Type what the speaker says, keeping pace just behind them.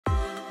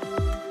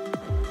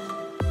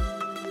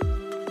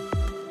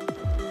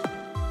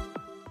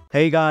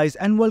Hey guys,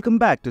 and welcome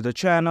back to the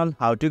channel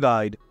How to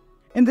Guide.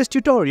 In this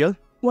tutorial,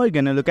 we're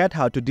gonna look at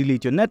how to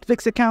delete your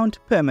Netflix account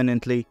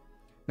permanently.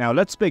 Now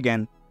let's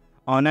begin.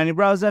 On any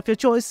browser of your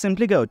choice,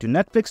 simply go to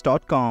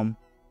netflix.com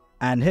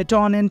and hit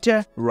on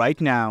enter right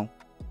now.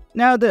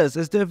 Now this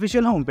is the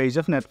official homepage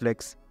of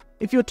Netflix.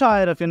 If you're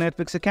tired of your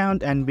Netflix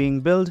account and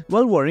being billed,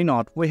 well, worry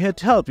not, we're here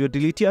to help you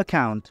delete your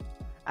account.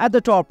 At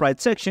the top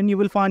right section, you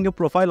will find your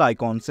profile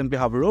icon. Simply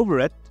hover over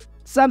it.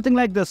 Something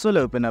like this will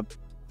open up.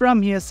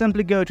 From here,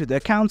 simply go to the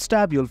Accounts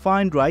tab you'll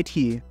find right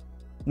here.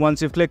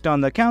 Once you've clicked on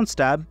the Accounts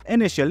tab,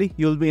 initially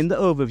you'll be in the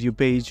Overview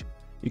page.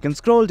 You can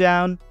scroll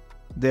down.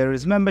 There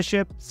is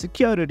Membership,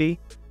 Security,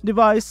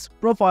 Device,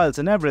 Profiles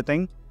and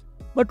everything.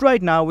 But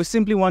right now we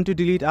simply want to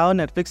delete our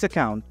Netflix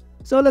account.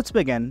 So let's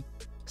begin.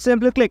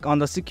 Simply click on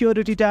the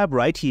Security tab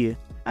right here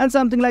and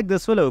something like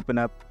this will open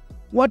up.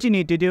 What you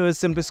need to do is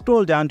simply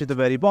scroll down to the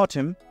very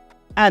bottom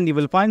and you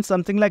will find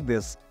something like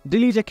this,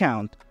 Delete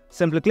Account.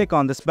 Simply click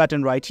on this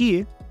button right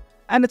here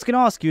and it's going to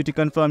ask you to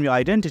confirm your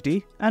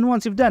identity, and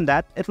once you've done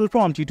that, it will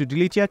prompt you to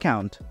delete your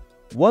account.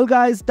 Well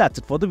guys, that's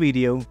it for the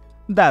video.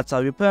 That's how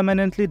you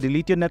permanently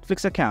delete your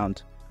Netflix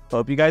account.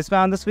 Hope you guys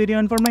found this video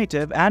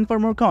informative, and for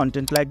more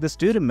content like this,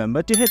 do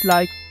remember to hit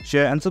like,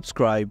 share and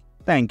subscribe.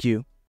 Thank you.